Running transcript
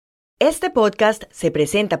Este podcast se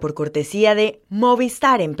presenta por cortesía de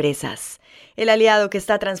Movistar Empresas, el aliado que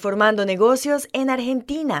está transformando negocios en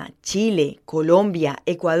Argentina, Chile, Colombia,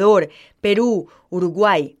 Ecuador, Perú,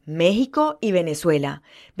 Uruguay, México y Venezuela,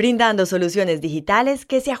 brindando soluciones digitales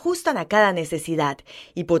que se ajustan a cada necesidad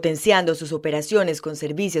y potenciando sus operaciones con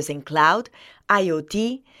servicios en cloud,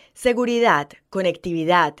 IoT, seguridad,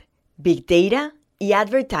 conectividad, Big Data y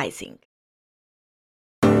advertising.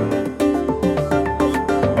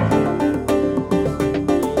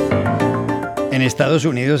 En Estados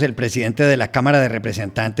Unidos, el presidente de la Cámara de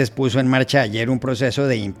Representantes puso en marcha ayer un proceso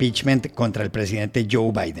de impeachment contra el presidente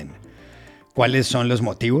Joe Biden. ¿Cuáles son los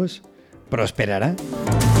motivos? ¿Prosperará?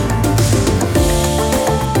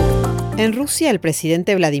 En Rusia, el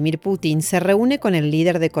presidente Vladimir Putin se reúne con el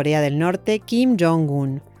líder de Corea del Norte, Kim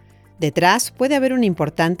Jong-un. Detrás puede haber una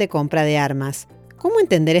importante compra de armas. ¿Cómo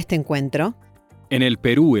entender este encuentro? En el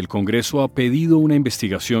Perú, el Congreso ha pedido una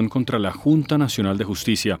investigación contra la Junta Nacional de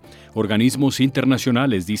Justicia. Organismos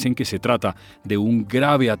internacionales dicen que se trata de un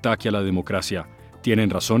grave ataque a la democracia. ¿Tienen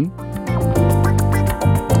razón?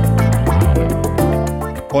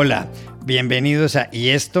 Hola, bienvenidos a Y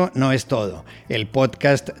esto no es todo, el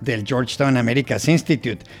podcast del Georgetown Americas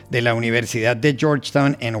Institute de la Universidad de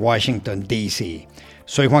Georgetown en Washington, D.C.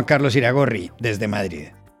 Soy Juan Carlos Iragorri, desde Madrid.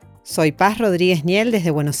 Soy Paz Rodríguez Niel,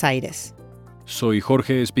 desde Buenos Aires. Soy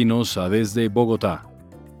Jorge Espinosa, desde Bogotá.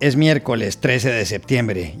 Es miércoles 13 de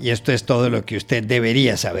septiembre y esto es todo lo que usted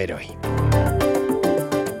debería saber hoy.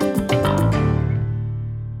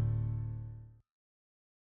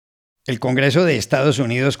 El Congreso de Estados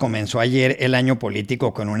Unidos comenzó ayer el año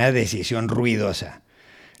político con una decisión ruidosa.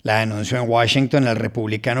 La anunció en Washington el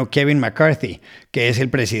republicano Kevin McCarthy, que es el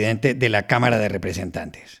presidente de la Cámara de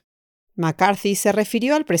Representantes. McCarthy se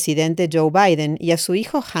refirió al presidente Joe Biden y a su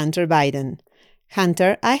hijo Hunter Biden.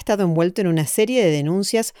 Hunter ha estado envuelto en una serie de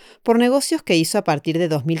denuncias por negocios que hizo a partir de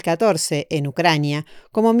 2014 en Ucrania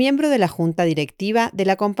como miembro de la junta directiva de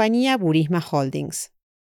la compañía Burisma Holdings.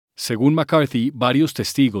 Según McCarthy, varios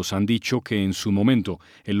testigos han dicho que en su momento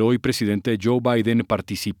el hoy presidente Joe Biden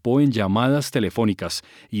participó en llamadas telefónicas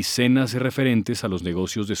y cenas referentes a los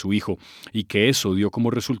negocios de su hijo y que eso dio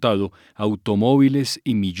como resultado automóviles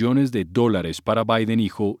y millones de dólares para Biden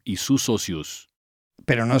hijo y sus socios.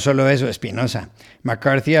 Pero no solo eso, Espinosa.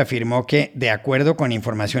 McCarthy afirmó que, de acuerdo con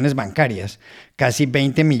informaciones bancarias, casi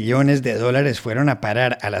 20 millones de dólares fueron a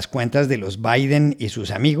parar a las cuentas de los Biden y sus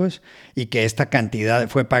amigos y que esta cantidad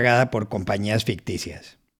fue pagada por compañías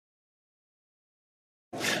ficticias.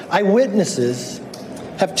 Eyewitnesses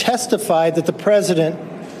have testified that the president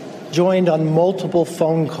joined on multiple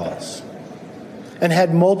phone calls and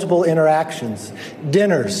had multiple interactions,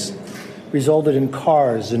 dinners, resulted in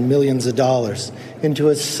cars and millions of dollars into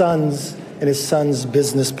his son's and his son's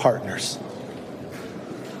business partners.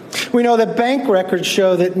 We know that bank records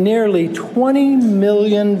show that nearly $20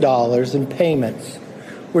 million in payments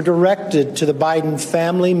were directed to the Biden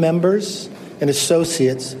family members and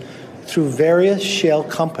associates through various shell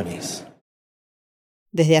companies.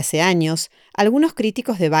 Desde hace años, algunos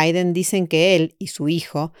críticos de Biden dicen que él y su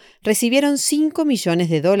hijo recibieron $5 millones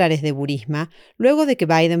de Burisma luego de que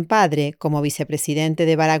Biden padre, como vicepresidente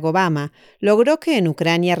de Barack Obama, logró que en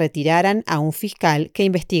Ucrania retiraran a un fiscal que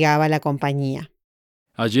investigaba la compañía.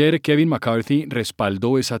 Ayer Kevin McCarthy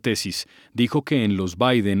respaldó esa tesis, dijo que en los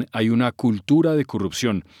Biden hay una cultura de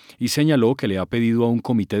corrupción y señaló que le ha pedido a un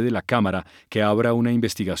comité de la Cámara que abra una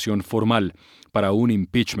investigación formal para un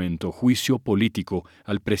impeachment o juicio político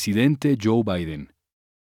al presidente Joe Biden.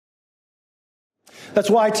 That's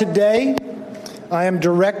why today I am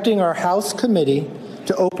directing our House committee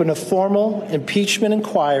to open a formal impeachment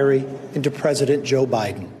inquiry into President Joe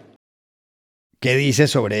Biden. ¿Qué dice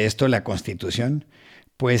sobre esto la Constitución?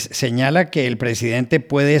 Pues señala que el presidente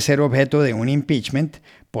puede ser objeto de un impeachment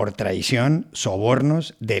por traición,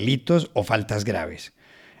 sobornos, delitos o faltas graves.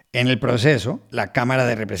 En el proceso, la Cámara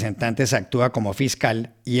de Representantes actúa como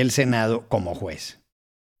fiscal y el Senado como juez.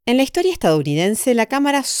 En la historia estadounidense, la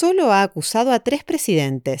Cámara solo ha acusado a 3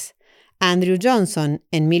 presidentes: Andrew Johnson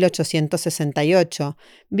en 1868,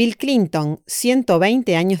 Bill Clinton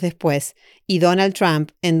 120 años después y Donald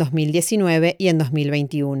Trump en 2019 y en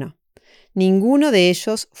 2021. Ninguno de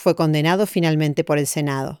ellos fue condenado finalmente por el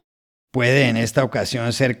Senado. ¿Puede en esta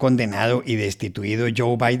ocasión ser condenado y destituido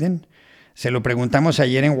Joe Biden? Se lo preguntamos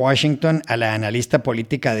ayer en Washington a la analista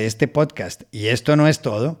política de este podcast. Y esto no es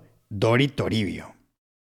todo, Dori Toribio.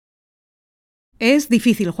 Es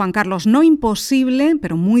difícil, Juan Carlos, no imposible,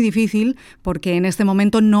 pero muy difícil, porque en este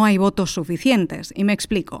momento no hay votos suficientes. Y me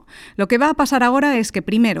explico. Lo que va a pasar ahora es que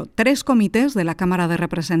primero 3 comités de la Cámara de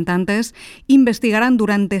Representantes investigarán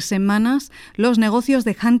durante semanas los negocios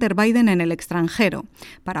de Hunter Biden en el extranjero,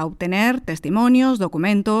 para obtener testimonios,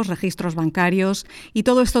 documentos, registros bancarios, y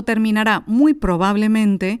todo esto terminará muy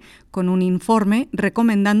probablemente con un informe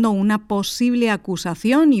recomendando una posible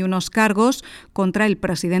acusación y unos cargos contra el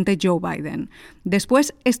presidente Joe Biden.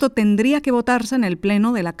 Después, esto tendría que votarse en el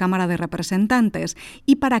Pleno de la Cámara de Representantes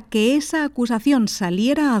y para que esa acusación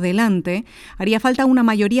saliera adelante haría falta una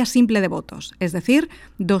mayoría simple de votos, es decir,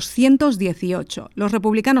 218. Los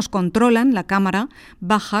republicanos controlan la Cámara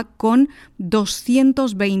Baja con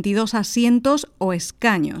 222 asientos o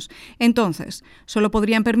escaños. Entonces, solo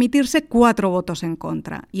podrían permitirse 4 votos en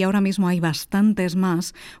contra. Y ahora mismo hay bastantes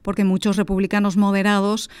más porque muchos republicanos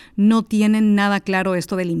moderados no tienen nada claro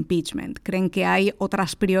esto del impeachment. Creen que hay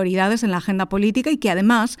otras prioridades en la agenda política y que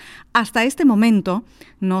además, hasta este momento,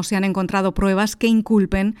 no se han encontrado pruebas que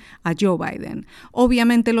inculpen a Joe Biden.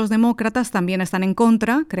 Obviamente los demócratas también están en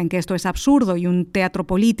contra, creen que esto es absurdo y un teatro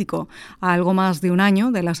político a algo más de un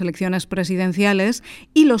año de las elecciones presidenciales,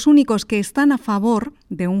 y los únicos que están a favor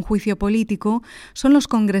de un juicio político son los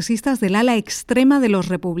congresistas del ala extrema de los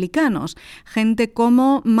republicanos, gente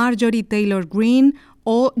como Marjorie Taylor Greene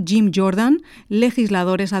o Jim Jordan,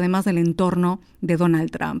 legisladores además del entorno de Donald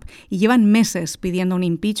Trump. Y llevan meses pidiendo un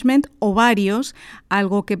impeachment o varios,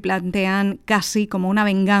 algo que plantean casi como una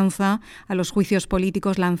venganza a los juicios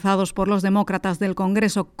políticos lanzados por los demócratas del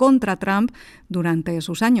Congreso contra Trump durante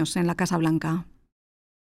sus años en la Casa Blanca.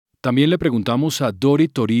 También le preguntamos a Dori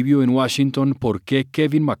Toribio en Washington por qué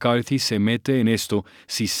Kevin McCarthy se mete en esto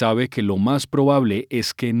si sabe que lo más probable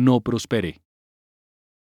es que no prospere.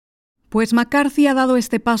 Pues McCarthy ha dado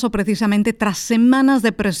este paso precisamente tras semanas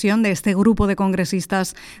de presión de este grupo de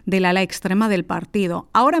congresistas del ala extrema del partido.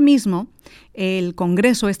 Ahora mismo, el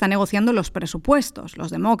Congreso está negociando los presupuestos.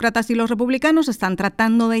 Los demócratas y los republicanos están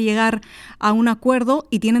tratando de llegar a un acuerdo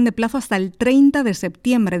y tienen de plazo hasta el 30 de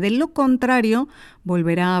septiembre. De lo contrario,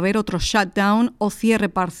 volverá a haber otro shutdown o cierre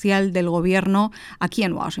parcial del gobierno aquí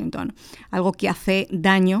en Washington, algo que hace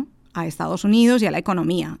daño a Estados Unidos y a la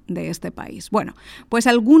economía de este país. Bueno, pues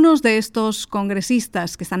algunos de estos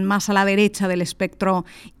congresistas que están más a la derecha del espectro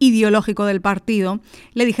ideológico del partido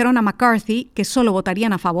le dijeron a McCarthy que solo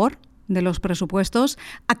votarían a favor de los presupuestos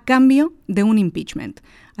a cambio de un impeachment.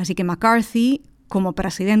 Así que McCarthy, como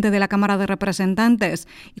presidente de la Cámara de Representantes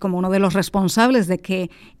y como uno de los responsables de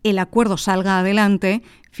que el acuerdo salga adelante,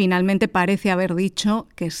 finalmente parece haber dicho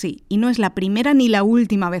que sí. Y no es la primera ni la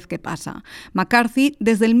última vez que pasa. McCarthy,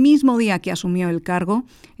 desde el mismo día que asumió el cargo,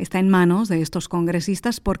 está en manos de estos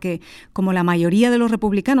congresistas porque, como la mayoría de los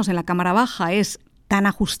republicanos en la Cámara Baja es tan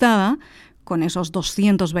ajustada, con esos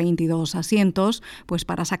 222 asientos, pues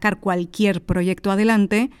para sacar cualquier proyecto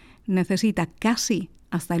adelante, necesita casi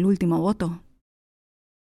hasta el último voto.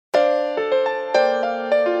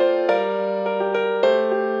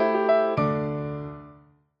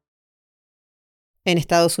 En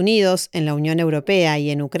Estados Unidos, en la Unión Europea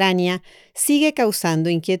y en Ucrania, sigue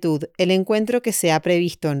causando inquietud el encuentro que se ha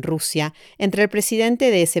previsto en Rusia entre el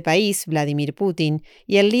presidente de ese país, Vladimir Putin,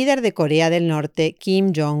 y el líder de Corea del Norte,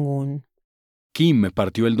 Kim Jong-un. Kim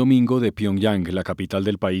partió el domingo de Pyongyang, la capital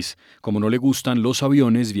del país. Como no le gustan los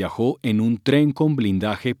aviones, viajó en un tren con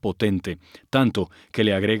blindaje potente, tanto que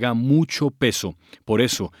le agrega mucho peso. Por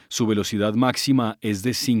eso, su velocidad máxima es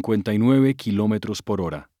de 59 kilómetros por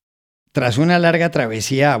hora. Tras una larga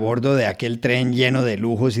travesía a bordo de aquel tren lleno de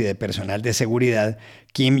lujos y de personal de seguridad,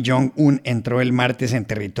 Kim Jong-un entró el martes en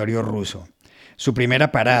territorio ruso. Su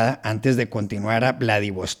primera parada, antes de continuar a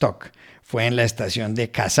Vladivostok, fue en la estación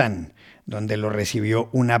de Kazán, donde lo recibió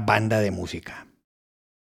una banda de música.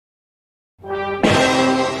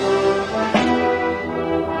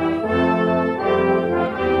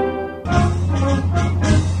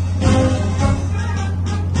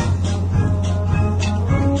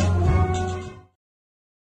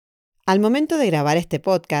 Al momento de grabar este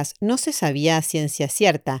podcast, no se sabía a ciencia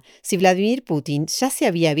cierta si Vladimir Putin ya se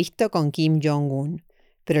había visto con Kim Jong-un,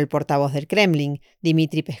 pero el portavoz del Kremlin,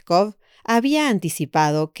 Dmitry Peskov, había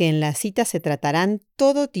anticipado que en la cita se tratarán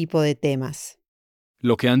todo tipo de temas.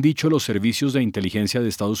 Lo que han dicho los servicios de inteligencia de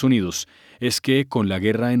Estados Unidos es que, con la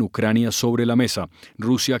guerra en Ucrania sobre la mesa,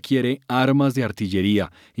 Rusia quiere armas de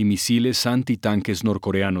artillería y misiles antitanques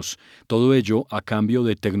norcoreanos. Todo ello a cambio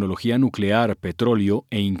de tecnología nuclear, petróleo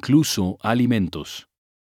e incluso alimentos.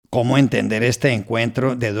 ¿Cómo entender este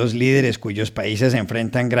encuentro de dos líderes cuyos países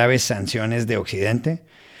enfrentan graves sanciones de Occidente?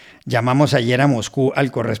 Llamamos ayer a Moscú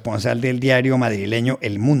al corresponsal del diario madrileño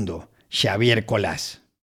El Mundo, Xavier Colás.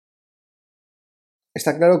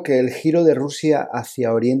 Está claro que el giro de Rusia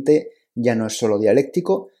hacia Oriente ya no es solo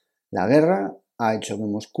dialéctico. La guerra ha hecho que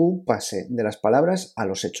Moscú pase de las palabras a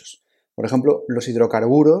los hechos. Por ejemplo, los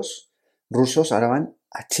hidrocarburos rusos ahora van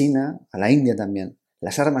a China, a la India también.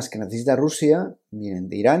 Las armas que necesita Rusia vienen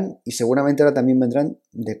de Irán y seguramente ahora también vendrán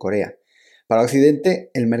de Corea. Para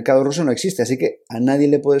Occidente el mercado ruso no existe, así que a nadie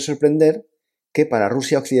le puede sorprender que para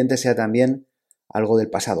Rusia Occidente sea también algo del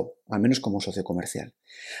pasado, al menos como socio comercial.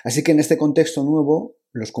 Así que en este contexto nuevo,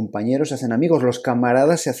 los compañeros se hacen amigos, los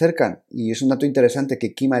camaradas se acercan, y es un dato interesante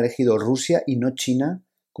que Kim ha elegido Rusia y no China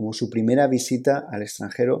como su primera visita al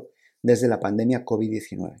extranjero desde la pandemia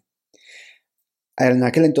COVID-19. En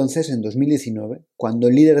aquel entonces, en 2019, cuando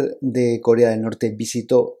el líder de Corea del Norte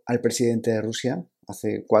visitó al presidente de Rusia,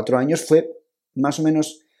 hace 4 años, fue más o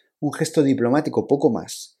menos un gesto diplomático, poco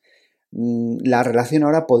más. La relación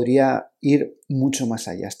ahora podría ir mucho más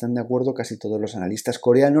allá, están de acuerdo casi todos los analistas.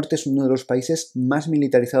 Corea del Norte es uno de los países más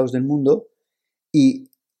militarizados del mundo y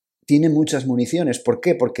tiene muchas municiones. ¿Por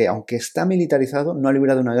qué? Porque aunque está militarizado, no ha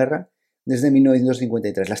librado una guerra desde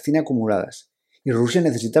 1953, las tiene acumuladas. Y Rusia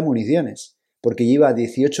necesita municiones, porque lleva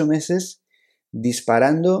 18 meses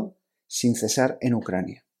disparando sin cesar en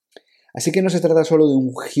Ucrania. Así que no se trata solo de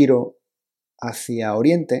un giro hacia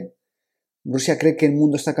Oriente. Rusia cree que el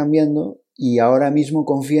mundo está cambiando y ahora mismo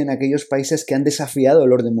confía en aquellos países que han desafiado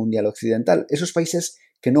el orden mundial occidental, esos países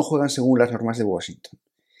que no juegan según las normas de Washington.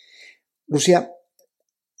 Rusia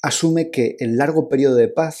asume que el largo periodo de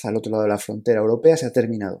paz al otro lado de la frontera europea se ha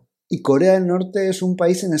terminado y Corea del Norte es un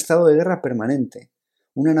país en estado de guerra permanente,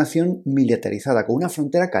 una nación militarizada, con una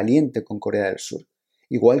frontera caliente con Corea del Sur,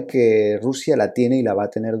 igual que Rusia la tiene y la va a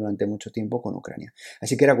tener durante mucho tiempo con Ucrania.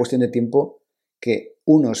 Así que era cuestión de tiempo que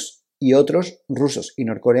unos y otros, rusos y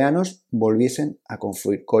norcoreanos, volviesen a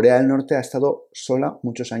confluir. Corea del Norte ha estado sola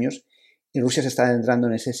muchos años y Rusia se está adentrando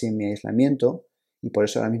en ese semi-aislamiento y por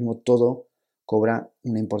eso ahora mismo todo cobra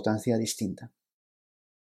una importancia distinta.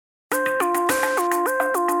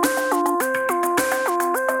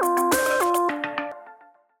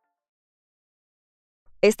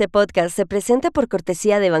 Este podcast se presenta por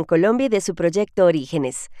cortesía de Bancolombia y de su proyecto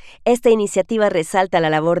Orígenes. Esta iniciativa resalta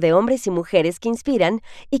la labor de hombres y mujeres que inspiran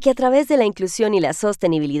y que a través de la inclusión y la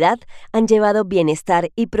sostenibilidad han llevado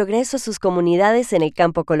bienestar y progreso a sus comunidades en el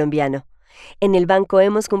campo colombiano. En el banco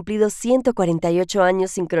hemos cumplido 148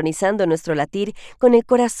 años sincronizando nuestro latir con el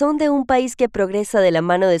corazón de un país que progresa de la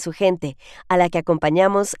mano de su gente, a la que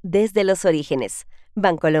acompañamos desde los orígenes.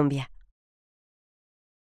 Bancolombia.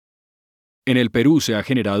 En el Perú se ha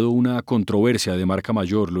generado una controversia de marca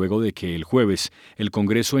mayor luego de que el jueves el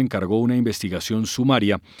Congreso encargó una investigación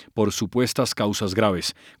sumaria por supuestas causas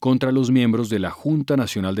graves contra los miembros de la Junta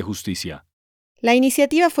Nacional de Justicia. La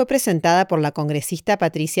iniciativa fue presentada por la congresista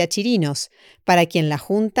Patricia Chirinos, para quien la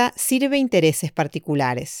Junta sirve intereses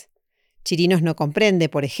particulares. Chirinos no comprende,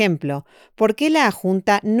 por ejemplo, por qué la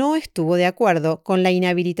Junta no estuvo de acuerdo con la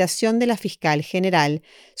inhabilitación de la fiscal general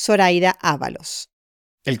Zoraida Ábalos.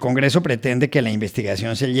 El Congreso pretende que la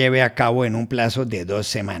investigación se lleve a cabo en un plazo de 2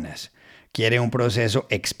 semanas. Quiere un proceso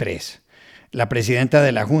exprés. La presidenta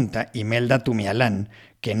de la Junta, Imelda Tumialán,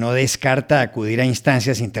 que no descarta acudir a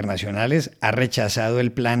instancias internacionales, ha rechazado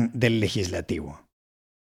el plan del legislativo.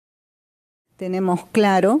 Tenemos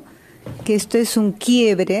claro que esto es un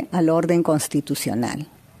quiebre al orden constitucional.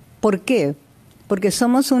 ¿Por qué? Porque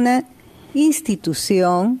somos una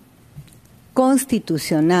institución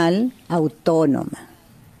constitucional autónoma,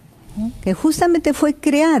 que justamente fue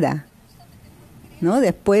creada, ¿no?,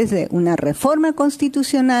 después de una reforma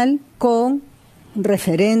constitucional con un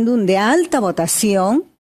referéndum de alta votación.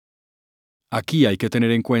 Aquí hay que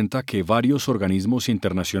tener en cuenta que varios organismos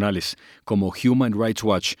internacionales, como Human Rights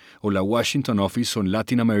Watch o la Washington Office on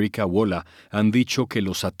Latin America, WOLA, han dicho que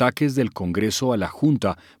los ataques del Congreso a la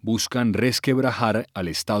Junta buscan resquebrajar al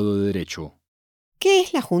Estado de Derecho. ¿Qué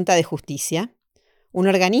es la Junta de Justicia? Un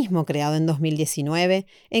organismo creado en 2019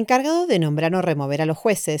 encargado de nombrar o remover a los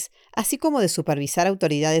jueces, así como de supervisar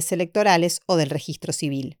autoridades electorales o del registro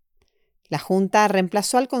civil. La Junta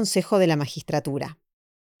reemplazó al Consejo de la Magistratura.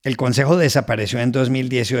 El Consejo desapareció en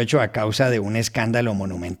 2018 a causa de un escándalo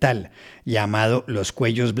monumental llamado Los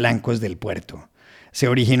Cuellos Blancos del Puerto. Se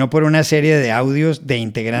originó por una serie de audios de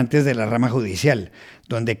integrantes de la rama judicial,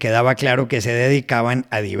 donde quedaba claro que se dedicaban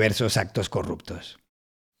a diversos actos corruptos.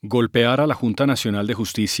 Golpear a la Junta Nacional de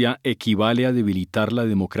Justicia equivale a debilitar la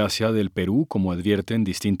democracia del Perú, como advierten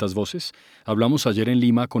distintas voces. Hablamos ayer en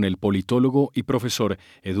Lima con el politólogo y profesor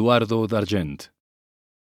Eduardo Dargent.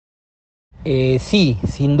 Sí,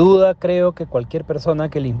 sin duda creo que cualquier persona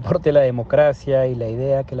que le importe la democracia y la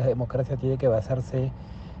idea que la democracia tiene que basarse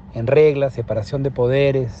en regla, separación de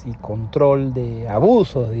poderes y control de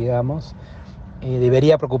abusos, digamos,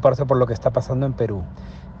 debería preocuparse por lo que está pasando en Perú.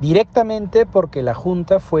 Directamente porque la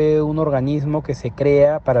Junta fue un organismo que se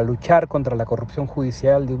crea para luchar contra la corrupción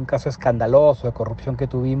judicial de un caso escandaloso de corrupción que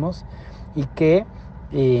tuvimos y que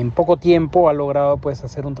en poco tiempo ha logrado pues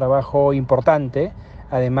hacer un trabajo importante,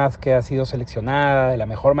 además que ha sido seleccionada de la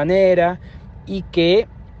mejor manera y que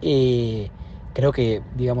creo que,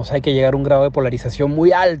 digamos, hay que llegar a un grado de polarización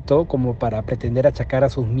muy alto como para pretender achacar a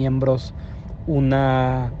sus miembros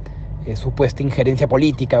una supuesta injerencia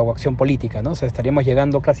política o acción política, ¿no? O sea, estaríamos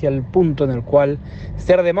llegando casi al punto en el cual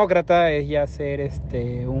ser demócrata es ya ser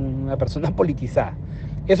una persona politizada.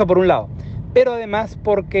 Eso por un lado. Pero además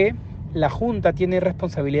porque la Junta tiene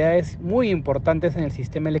responsabilidades muy importantes en el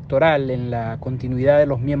sistema electoral, en la continuidad de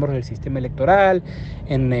los miembros del sistema electoral,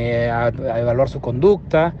 en a evaluar su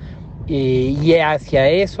conducta. Y hacia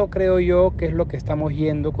eso creo yo que es lo que estamos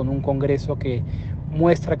yendo con un Congreso que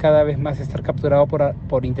muestra cada vez más estar capturado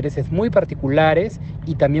por intereses muy particulares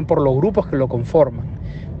y también por los grupos que lo conforman.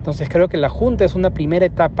 Entonces creo que la Junta es una primera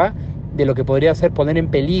etapa de lo que podría ser poner en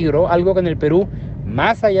peligro algo que en el Perú,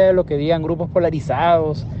 más allá de lo que digan grupos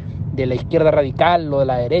polarizados, de la izquierda radical o de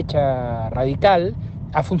la derecha radical,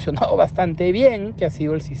 ha funcionado bastante bien, que ha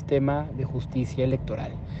sido el sistema de justicia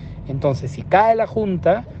electoral. Entonces, si cae la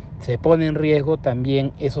Junta, se pone en riesgo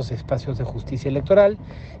también esos espacios de justicia electoral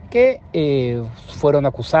que fueron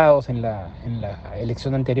acusados en la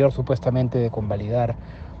elección anterior supuestamente de convalidar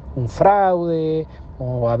un fraude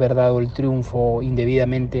o haber dado el triunfo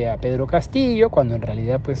indebidamente a Pedro Castillo, cuando en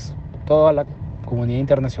realidad pues toda la comunidad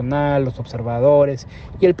internacional, los observadores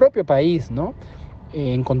y el propio país, ¿no?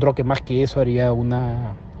 Encontró que más que eso haría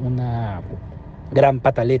una gran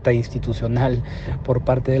pataleta institucional por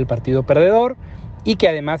parte del partido perdedor y que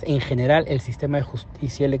además en general el sistema de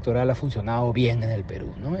justicia electoral ha funcionado bien en el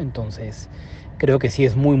Perú, ¿no? Entonces creo que sí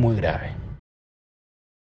es muy muy grave.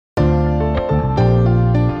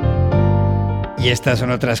 Y estas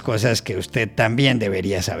son otras cosas que usted también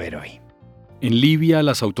debería saber hoy. En Libia,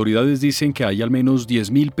 las autoridades dicen que hay al menos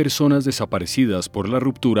 10.000 personas desaparecidas por la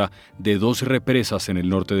ruptura de 2 represas en el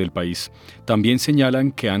norte del país. También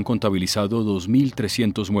señalan que han contabilizado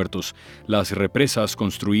 2.300 muertos. Las represas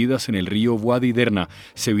construidas en el río Wadi Derna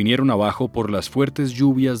se vinieron abajo por las fuertes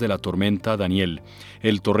lluvias de la tormenta Daniel.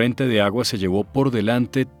 El torrente de agua se llevó por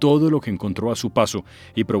delante todo lo que encontró a su paso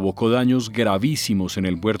y provocó daños gravísimos en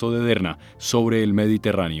el puerto de Derna, sobre el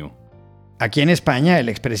Mediterráneo. Aquí en España, el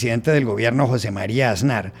expresidente del gobierno José María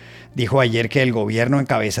Aznar dijo ayer que el gobierno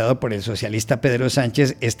encabezado por el socialista Pedro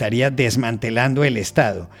Sánchez estaría desmantelando el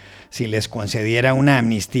Estado si les concediera una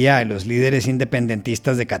amnistía a los líderes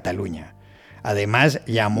independentistas de Cataluña. Además,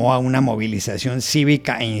 llamó a una movilización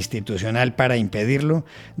cívica e institucional para impedirlo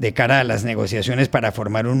de cara a las negociaciones para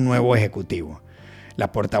formar un nuevo ejecutivo.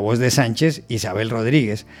 La portavoz de Sánchez, Isabel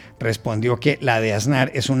Rodríguez, respondió que la de Aznar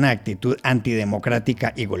es una actitud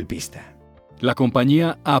antidemocrática y golpista. La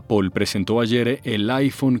compañía Apple presentó ayer el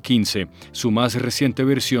iPhone 15, su más reciente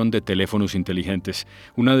versión de teléfonos inteligentes.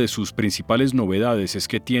 Una de sus principales novedades es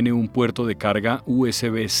que tiene un puerto de carga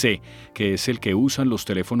USB-C, que es el que usan los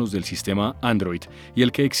teléfonos del sistema Android y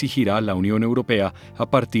el que exigirá la Unión Europea a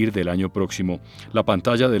partir del año próximo. La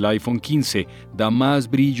pantalla del iPhone 15 da más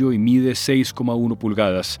brillo y mide 6,1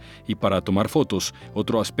 pulgadas. Y para tomar fotos,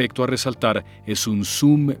 otro aspecto a resaltar es un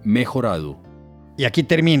zoom mejorado. Y aquí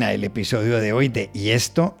termina el episodio de hoy de Y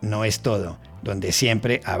esto no es todo, donde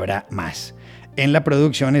siempre habrá más. En la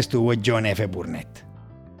producción estuvo John F. Burnett.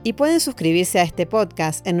 Y pueden suscribirse a este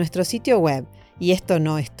podcast en nuestro sitio web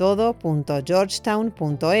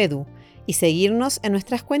yestonoestodo.georgetown.edu y seguirnos en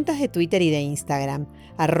nuestras cuentas de Twitter y de Instagram,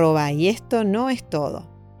 @yestonoestodo.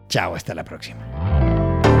 Chao, hasta la próxima.